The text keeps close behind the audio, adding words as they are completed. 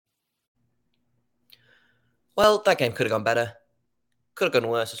Well, that game could have gone better. Could have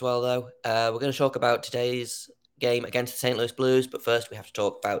gone worse as well, though. We're going to talk about today's game against the St. Louis Blues, but first we have to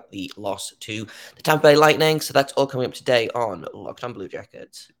talk about the loss to the Tampa Bay Lightning. So that's all coming up today on Locked On Blue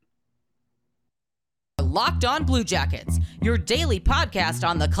Jackets. Locked On Blue Jackets, your daily podcast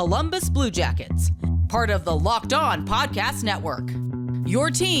on the Columbus Blue Jackets, part of the Locked On Podcast Network. Your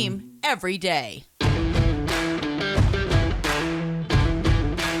team every day.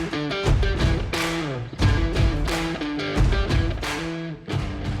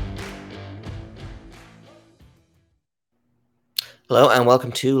 Hello and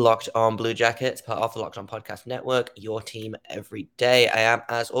welcome to Locked On Blue Jackets, part of the Locked On Podcast Network, your team every day. I am,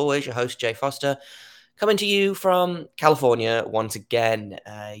 as always, your host, Jay Foster, coming to you from California once again.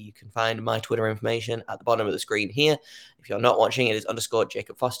 You can find my Twitter information at the bottom of the screen here. If you're not watching, it is _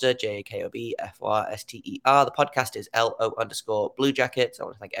 Jacob Foster, JAKOBFORSTER. The podcast is LO _ Blue Jackets. I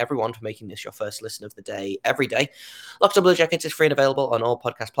want to thank everyone for making this your first listen of the day every day. Locked On Blue Jackets is free and available on all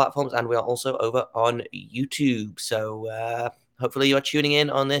podcast platforms, and we are also over on YouTube. So, hopefully you are tuning in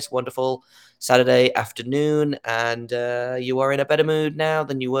on this wonderful Saturday afternoon and you are in a better mood now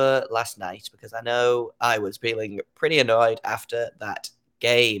than you were last night, because I know I was feeling pretty annoyed after that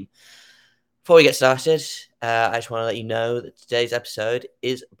game. Before we get started, I just want to let you know that today's episode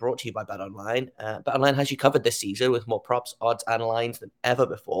is brought to you by BetOnline. BetOnline has you covered this season with more props, odds, and lines than ever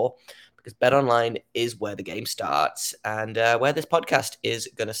before, because BetOnline is where the game starts. And where this podcast is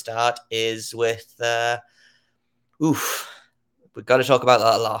going to start is with, we've got to talk about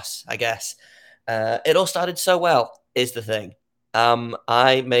that loss, I guess. It all started so well, is the thing.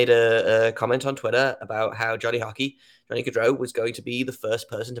 I made a comment on Twitter about how Johnny Gaudreau, was going to be the first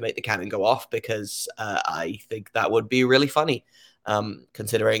person to make the cannon go off, because I think that would be really funny,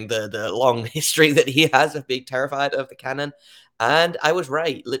 considering the long history that he has of being terrified of the cannon. And I was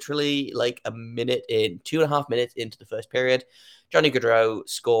right. Literally, like a minute in, 2.5 minutes into the first period, Johnny Gaudreau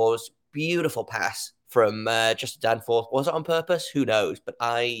scores. Beautiful pass from Justin Danforth. Was it on purpose? Who knows? But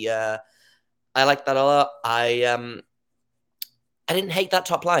I like that a lot. I didn't hate that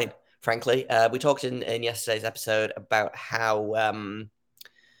top line, frankly. We talked in yesterday's episode about how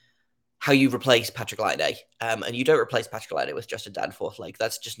you replace Patrick Laine, and you don't replace Patrick Laine with Justin Danforth. Like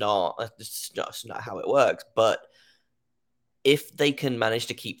that's just not how it works. But if they can manage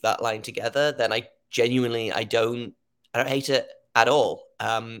to keep that line together, then I don't hate it at all.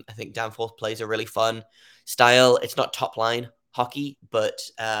 I think Danforth plays a really fun style. It's not top line hockey, but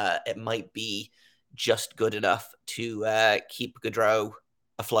it might be just good enough to keep Gaudreau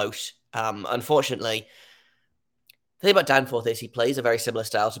afloat. Unfortunately, the thing about Danforth is he plays a very similar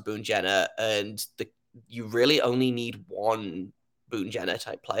style to Boone Jenner, and you really only need one Boone Jenner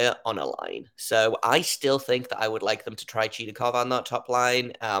type player on a line. So I still think that I would like them to try Chidakov on that top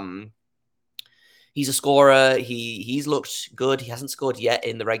line. He's a scorer. He's looked good. He hasn't scored yet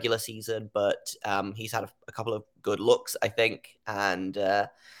in the regular season, but he's had a couple of good looks, I think. And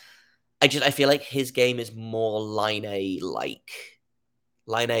I feel like his game is more Line A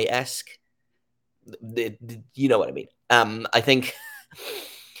esque. You know what I mean. I think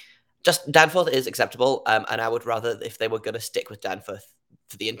just Danforth is acceptable, and I would rather, if they were going to stick with Danforth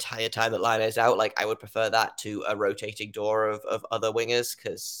for the entire time that Line is out, like I would prefer that to a rotating door of other wingers,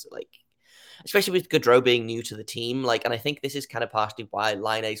 because like especially with Gaudreau being new to the team, like, and I think this is kind of partially why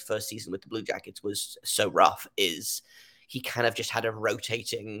Laine's first season with the Blue Jackets was so rough, is he kind of just had a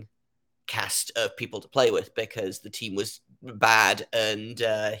rotating cast of people to play with because the team was bad, and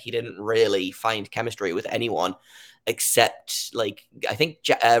he didn't really find chemistry with anyone except like I think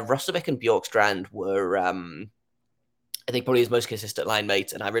Roslovic and Bjorkstrand were I think probably his most consistent line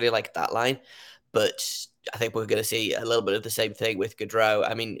mates, and I really like that line. But I think we're going to see a little bit of the same thing with Gaudreau.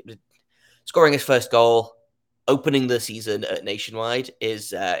 I mean, scoring his first goal, opening the season at Nationwide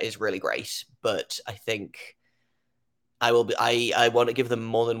is really great. But I think I want to give them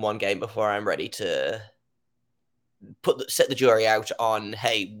more than one game before I'm ready to set the jury out on,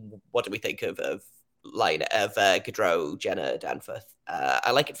 hey, what do we think of Gaudreau, Jenner, Danforth?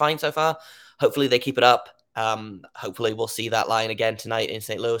 I like it fine so far. Hopefully they keep it up. Hopefully we'll see that line again tonight in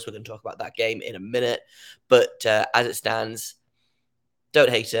St. Louis. We're going to talk about that game in a minute. But as it stands, don't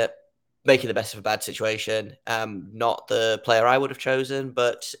hate it. Making the best of a bad situation. Not the player I would have chosen,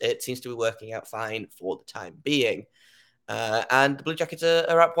 but it seems to be working out fine for the time being. And the Blue Jackets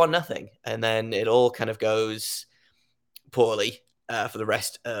are up 1-0. And then it all kind of goes poorly for the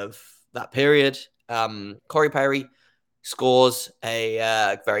rest of that period. Corey Perry scores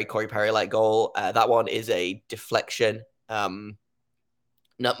a very Corey Perry-like goal. That one is a deflection.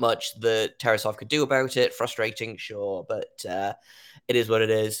 Not much that Tarasov could do about it. Frustrating, sure, but it is what it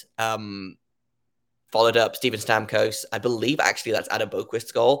is. Followed up Steven Stamkos. I believe actually that's Adam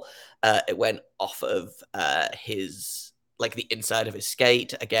Boquist's goal. It went off of his, like, the inside of his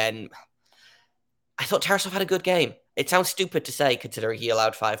skate. Again, I thought Tarasov had a good game. It sounds stupid to say considering he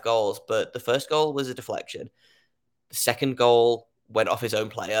allowed 5 goals, but the first goal was a deflection. The second goal went off his own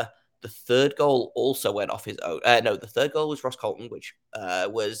player. The third goal also went off his own. No, the third goal was Ross Colton, which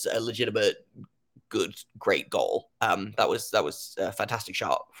was a legitimate, good, great goal. That was a fantastic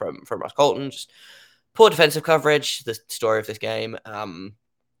shot from Ross Colton. Just poor defensive coverage. The story of this game.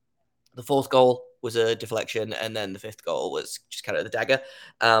 The fourth goal was a deflection, and then the fifth goal was just kind of the dagger.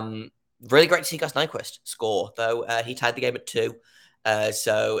 Really great to see Gus Nyquist score, though. He tied the game at 2.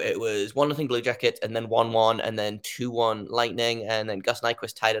 So it was 1-0 Blue Jackets, and then 1-1, and then 2-1 Lightning, and then Gus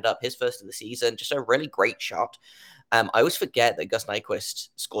Nyquist tied it up, his first of the season. Just a really great shot. I always forget that Gus Nyquist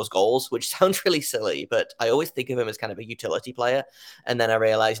scores goals, which sounds really silly, but I always think of him as kind of a utility player. And then I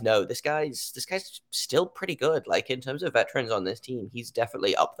realized, no, this guy's still pretty good. Like, in terms of veterans on this team, he's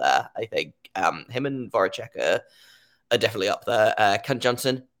definitely up there. I think him and Voracek are definitely up there. Kent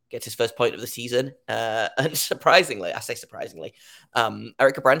Johnson gets his first point of the season, and surprisingly, I say surprisingly,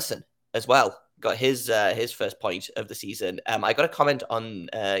 Erik Gudbranson as well got his first point of the season. I got a comment on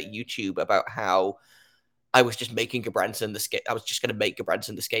YouTube about how I was just making Gudbranson I was just going to make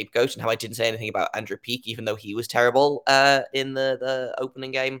Gudbranson the scapegoat, and how I didn't say anything about Andrew Peeke, even though he was terrible in the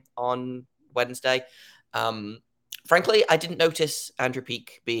opening game on Wednesday. Frankly, I didn't notice Andrew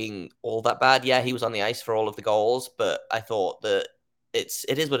Peeke being all that bad. Yeah, he was on the ice for all of the goals, but I thought that it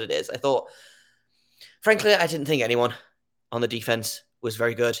is what it is. I thought, frankly, I didn't think anyone on the defense was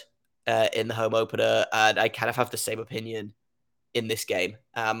very good in the home opener, and I kind of have the same opinion in this game.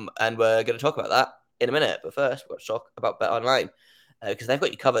 And we're going to talk about that in a minute. But first, we're going to talk about BetOnline, because they've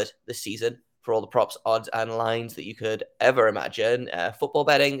got you covered this season for all the props, odds, and lines that you could ever imagine. Football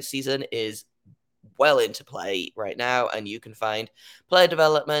betting season is well into play right now, and you can find player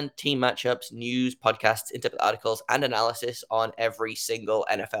development, team matchups, news, podcasts, in-depth articles, and analysis on every single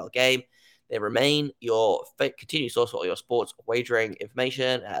NFL game. They remain your continued source for all your sports wagering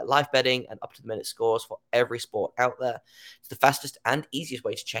information, live betting, and up-to-the-minute scores for every sport out there. It's the fastest and easiest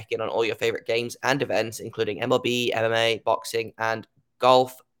way to check in on all your favorite games and events, including MLB, MMA, boxing, and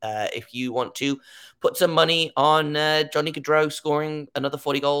golf. If you want to put some money on Johnny Gaudreau scoring another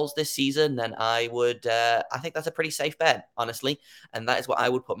 40 goals this season, then I think that's a pretty safe bet, honestly. And that is what I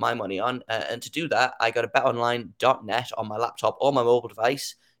would put my money on. And to do that, I go to betonline.net on my laptop or my mobile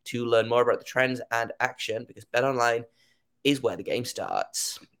device to learn more about the trends and action, because BetOnline is where the game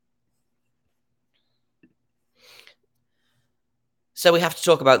starts. So we have to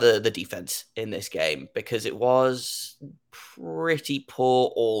talk about the defense in this game, because it was pretty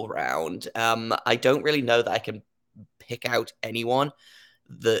poor all round. I don't really know that I can pick out anyone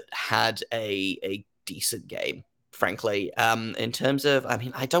that had a decent game, frankly. In terms of, I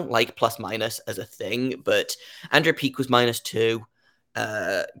mean, I don't like plus minus as a thing, but Andrew Peeke was -2.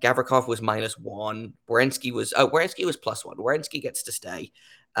 Gavrikov was -1. Werenski was +1. Werenski gets to stay.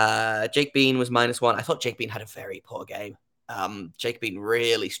 Jake Bean was -1. I thought Jake Bean had a very poor game. Jake Bean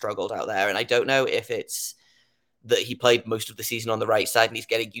really struggled out there, and I don't know if it's that he played most of the season on the right side and he's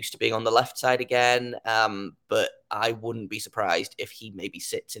getting used to being on the left side again. But I wouldn't be surprised if he maybe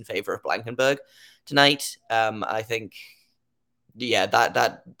sits in favor of Blankenberg tonight. I think, yeah,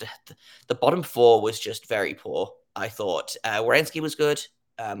 that the bottom 4 was just very poor, I thought. Werenski was good.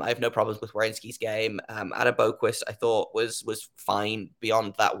 I have no problems with Werenski's game. Adam Boquist, I thought, was fine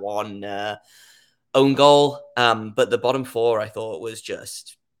beyond that one own goal. But the bottom 4, I thought, was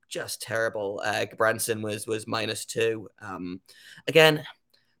just terrible. Branson was -2. Again,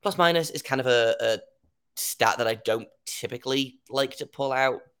 plus minus is kind of a stat that I don't typically like to pull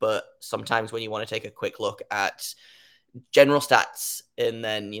out, but sometimes when you want to take a quick look at general stats and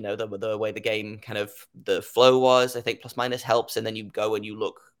then, you know, the way the game kind of the flow was, I think plus minus helps, and then you go and you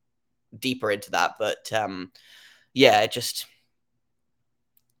look deeper into that. But yeah, just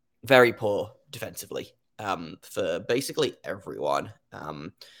very poor defensively for basically everyone.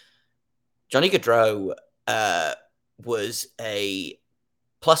 Johnny Gaudreau was a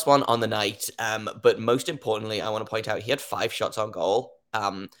 +1 on the night, but most importantly, I want to point out he had 5 shots on goal.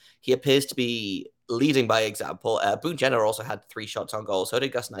 He appears to be leading by example. Boone Jenner also had 3 shots on goal. So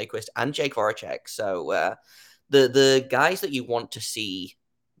did Gus Nyquist and Jake Voracek. So the guys that you want to see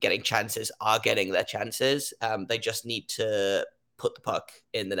getting chances are getting their chances. They just need to put the puck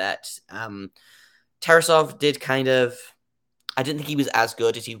in the net. Tarasov did kind of... I didn't think he was as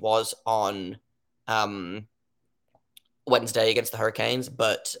good as he was on Wednesday against the Hurricanes,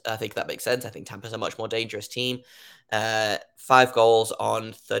 but I think that makes sense. I think Tampa's a much more dangerous team. 5 goals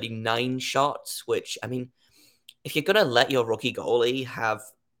on 39 shots, which, I mean, if you're going to let your rookie goalie have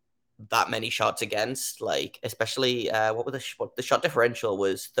that many shots against, like, especially what the shot differential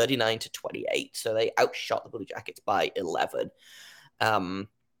was 39-28, so they outshot the Blue Jackets by 11, and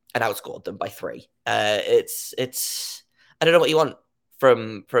outscored them by 3. It's I don't know what you want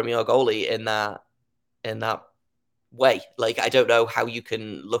from your goalie in that way. Like, I don't know how you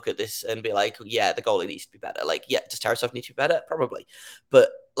can look at this and be like, yeah, the goalie needs to be better. Like, yeah, does Tarasov need to be better? Probably. But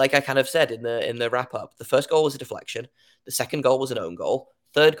like I kind of said in the wrap up, the first goal was a deflection, the second goal was an own goal,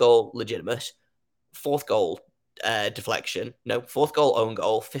 third goal legitimate, fourth goal deflection, no, fourth goal own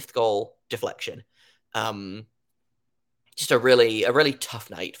goal, fifth goal deflection. Just a really tough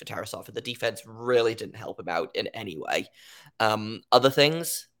night for Tarasov, and the defense really didn't help him out in any way. Other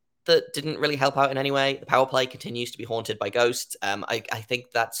things that didn't really help out in any way. The power play continues to be haunted by ghosts. I think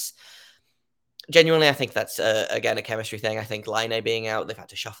that's genuinely, I think that's again a chemistry thing. I think Laine being out, they've had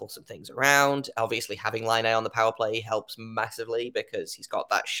to shuffle some things around. Obviously, having Laine on the power play helps massively because he's got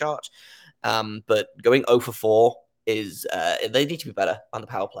that shot. But going 0 for 4 is they need to be better on the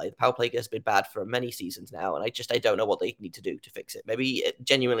power play. The power play has been bad for many seasons now, and I don't know what they need to do to fix it. Maybe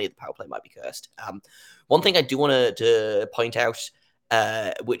genuinely the power play might be cursed. One thing I do want to point out,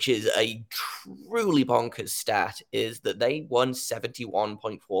 which is a truly bonkers stat, is that they won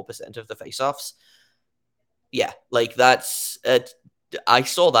 71.4% of the faceoffs. Yeah, like that's I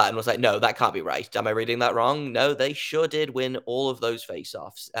saw that and was like, no, that can't be right. Am I reading that wrong? No, they sure did win all of those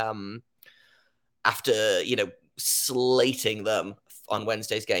faceoffs. After slating them on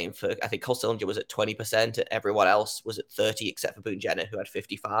Wednesday's game for, I think Cole Sillinger was at 20%, and everyone else was at 30 except for Boone Jenner, who had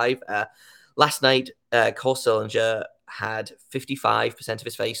 55. Last night, Cole Sillinger had 55% of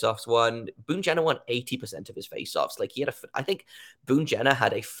his faceoffs won. Boone Jenner won 80% of his faceoffs. Like, I think Boone Jenner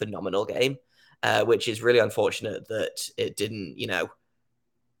had a phenomenal game, which is really unfortunate that it didn't,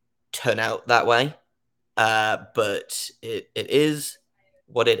 turn out that way. But it is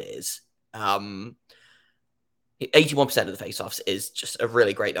what it is. 81% of the faceoffs is just a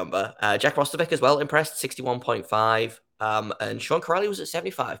really great number. Jack Rostovich as well impressed, 61.5. And Sean Corelli was at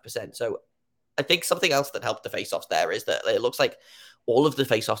 75%. So I think something else that helped the faceoffs there is that it looks like all of the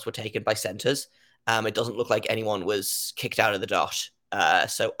faceoffs were taken by centers. It doesn't look like anyone was kicked out of the dot.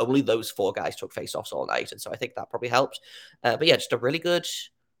 So only those 4 guys took faceoffs all night, and so I think that probably helped. But yeah, just a really good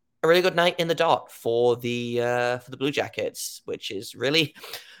night in the dot for the Blue Jackets, which is really,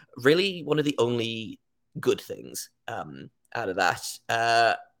 really one of the only good things out of that.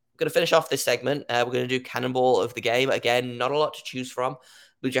 I'm going to finish off this segment. We're going to do Cannonball of the game. Again, not a lot to choose from.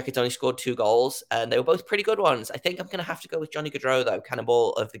 Blue Jackets only scored 2 goals, and they were both pretty good ones. I think I'm going to have to go with Johnny Gaudreau, though,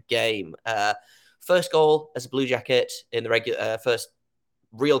 Cannonball of the game. First goal as a Blue Jacket in the regular first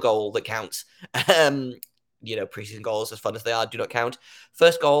real goal that counts. Preseason goals, as fun as they are, do not count.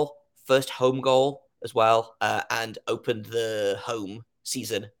 First goal, first home goal as well, and opened the home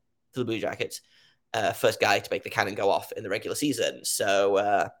season for the Blue Jackets. First guy to make the cannon go off in the regular season. So,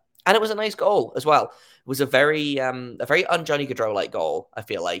 and it was a nice goal as well. It was a very un-Johnny Gaudreau-like goal, I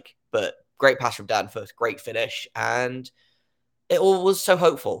feel like, but great pass from Danforth, great finish, and it all was so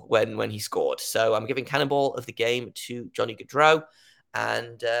hopeful when he scored. So I'm giving Cannonball of the game to Johnny Gaudreau,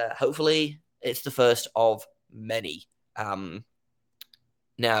 and hopefully it's the first of many.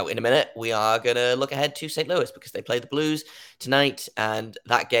 Now, in a minute, we are going to look ahead to St. Louis because they play the Blues tonight, and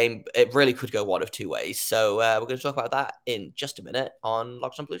that game, it really could go one of 2 ways. So we're going to talk about that in just a minute on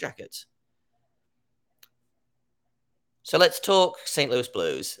Locked On Blue Jackets. So let's talk St. Louis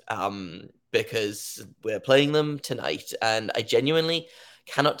Blues because we're playing them tonight, and I genuinely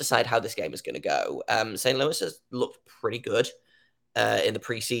cannot decide how this game is going to go. St. Louis has looked pretty good in the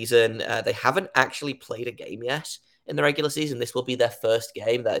preseason. They haven't actually played a game yet in the regular season. This will be their first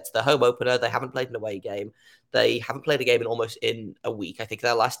game. That's the home opener. They haven't played an away game. They haven't played a game in a week. I think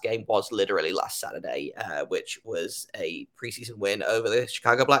their last game was literally last Saturday, which was a preseason win over the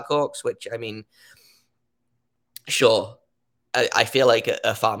Chicago Blackhawks, which, I mean, sure, I feel like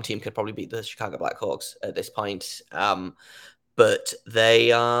a farm team could probably beat the Chicago Blackhawks at this point. But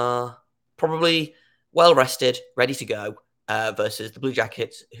they are probably well rested, ready to go, versus the Blue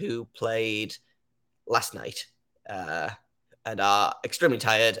Jackets, who played last night and are extremely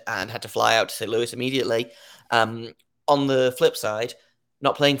tired and had to fly out to St. Louis immediately. On the flip side,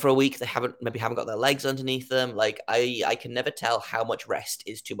 not playing for a week, they haven't got their legs underneath them. Like, I can never tell how much rest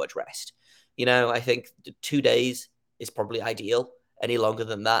is too much rest. I think 2 days is probably ideal. Any longer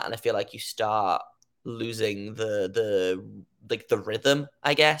than that, and I feel like you start losing the rhythm,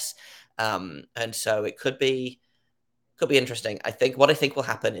 I guess. And so it could be Could be interesting. I think will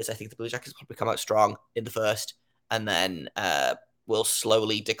happen is I think the Blue Jackets will probably come out strong in the first, and then will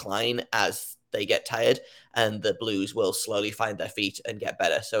slowly decline as they get tired, and the Blues will slowly find their feet and get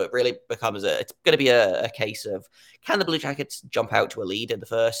better. So it really becomes it's going to be a case of, can the Blue Jackets jump out to a lead in the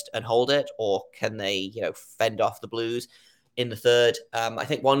first and hold it, or can they fend off the Blues in the third? I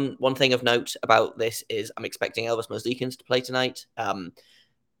think one thing of note about this is I'm expecting Elvis Merzlikins to play tonight.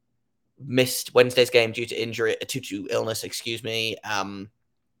 Missed Wednesday's game due to illness,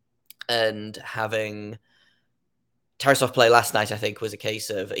 and having Tarasov play last night, I think, was a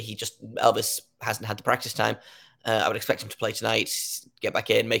case of Elvis hasn't had the practice time. I would expect him to play tonight, get back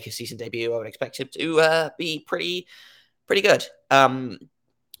in, make a season debut. I would expect him to be pretty good. The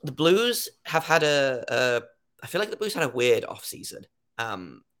Blues have had I feel like the Blues had a weird offseason,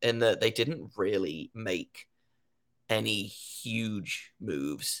 in that they didn't really make any huge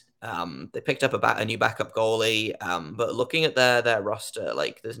moves. They picked up a new backup goalie, but looking at their roster,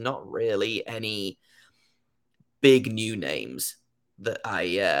 like, there's not really any big new names that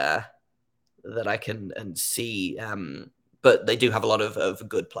I can see. But they do have a lot of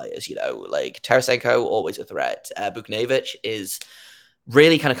good players, like Tarasenko, always a threat. Buchnevich is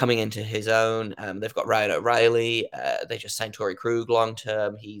really kind of coming into his own. They've got Ryan O'Reilly. They just signed Torrey Krug long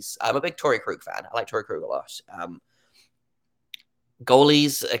term. I'm a big Torrey Krug fan. I like Torrey Krug a lot.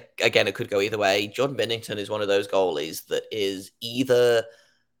 Goalies, again, it could go either way. Jordan Binnington is one of those goalies that is either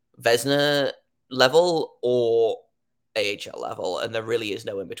Vezina level or AHL level, and there really is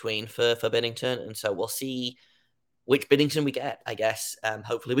no in between for Binnington. And so we'll see which Binnington we get, I guess.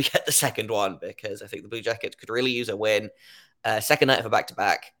 Hopefully we get the second one, because I think the Blue Jackets could really use a win. Second night of a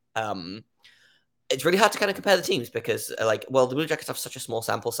back-to-back. It's really hard to kind of compare the teams because, the Blue Jackets have such a small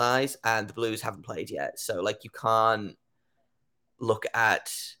sample size and the Blues haven't played yet. So, you can't look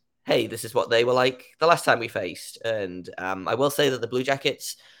at, hey, this is what they were like the last time we faced. And I will say that the Blue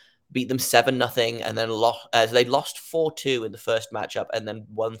Jackets beat them 7-0, and then they lost 4-2 in the first matchup, and then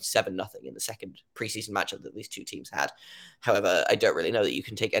won 7-0 in the second preseason matchup that these two teams had. However, I don't really know that you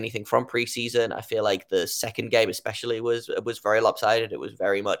can take anything from preseason. I feel like the second game especially was very lopsided. It was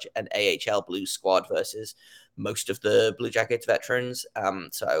very much an AHL Blues squad versus most of the Blue Jackets veterans.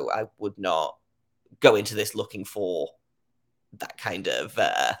 So I would not go into this looking for that kind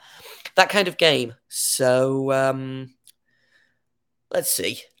of game. So let's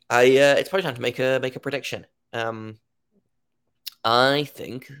see. It's probably time to make a prediction. I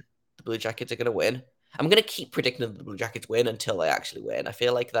think the Blue Jackets are going to win. I'm going to keep predicting that the Blue Jackets win until they actually win. I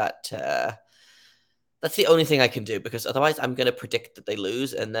feel like that's the only thing I can do, because otherwise I'm going to predict that they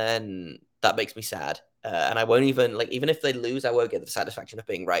lose, and then that makes me sad. And I won't even if they lose, I won't get the satisfaction of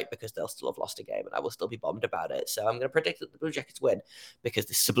being right, because they'll still have lost a game and I will still be bummed about it. So I'm going to predict that the Blue Jackets win, because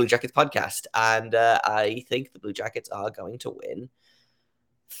this is a Blue Jackets podcast, and I think the Blue Jackets are going to win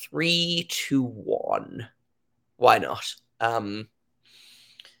 3-1. Why not?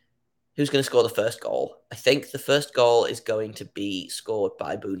 Who's going to score the first goal? I think the first goal is going to be scored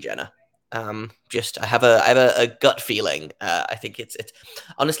by Boone Jenner. I have a gut feeling. I think it's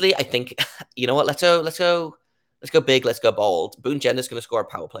honestly, I think, you know what? Let's go big. Let's go bold. Boone Jenner's going to score a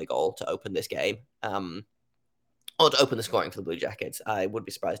power play goal to open this game. Or to open the scoring for the Blue Jackets. I would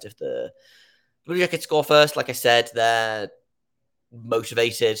be surprised if the Blue Jackets score first. Like I said, they're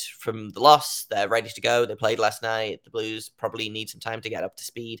motivated from the loss. They're ready to go. They played last night. The Blues probably need some time to get up to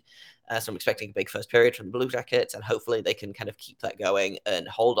speed. So I'm expecting a big first period from the Blue Jackets, and hopefully they can kind of keep that going and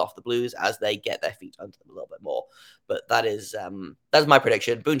hold off the Blues as they get their feet under them a little bit more. But that's my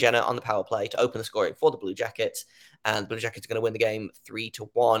prediction. Boone Jenner on the power play to open the scoring for the Blue Jackets, and the Blue Jackets are going to win the game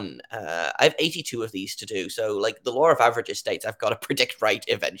 3-1. I have 82 of these to do, so the law of averages states I've got to predict right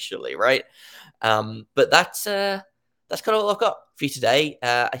eventually, right? But that's kind of what I've got for you today.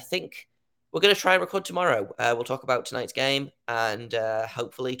 I think we're going to try and record tomorrow. We'll talk about tonight's game and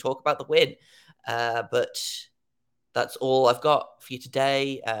hopefully talk about the win. But that's all I've got for you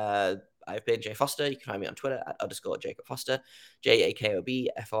today. I've been Jay Foster. You can find me on Twitter at _Jacob Foster,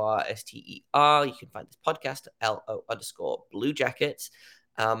 JAKOBFORSTER. You can find this podcast at LO_Blue Jackets.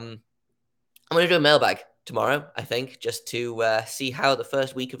 I'm going to do a mailbag tomorrow, I think, just to see how the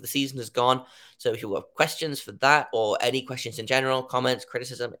first week of the season has gone. So if you have questions for that, or any questions in general, comments,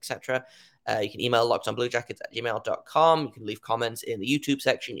 criticism, etc., you can email lockedonbluejackets@gmail.com. You can leave comments in the YouTube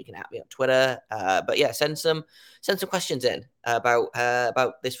section. You can at me on Twitter. But yeah, send some questions in about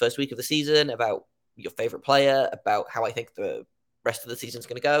this first week of the season, about your favorite player, about how I think the rest of the season is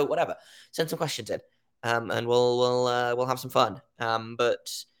going to go, whatever. Send some questions in, and we'll have some fun.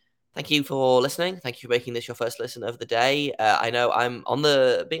 But Thank you for listening. Thank you for making this your first listen of the day. I know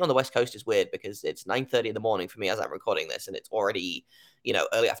being on the West Coast is weird because it's 9:30 in the morning for me as I'm recording this, and it's already,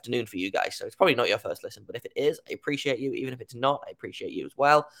 early afternoon for you guys. So it's probably not your first listen, but if it is, I appreciate you. Even if it's not, I appreciate you as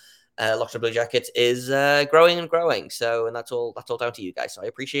well. Locked On Blue Jackets is growing and growing. So, and that's all down to you guys. So I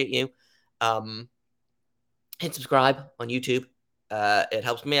appreciate you. Hit subscribe on YouTube. It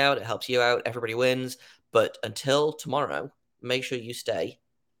helps me out. It helps you out. Everybody wins. But until tomorrow, make sure you stay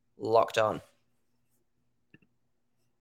locked on.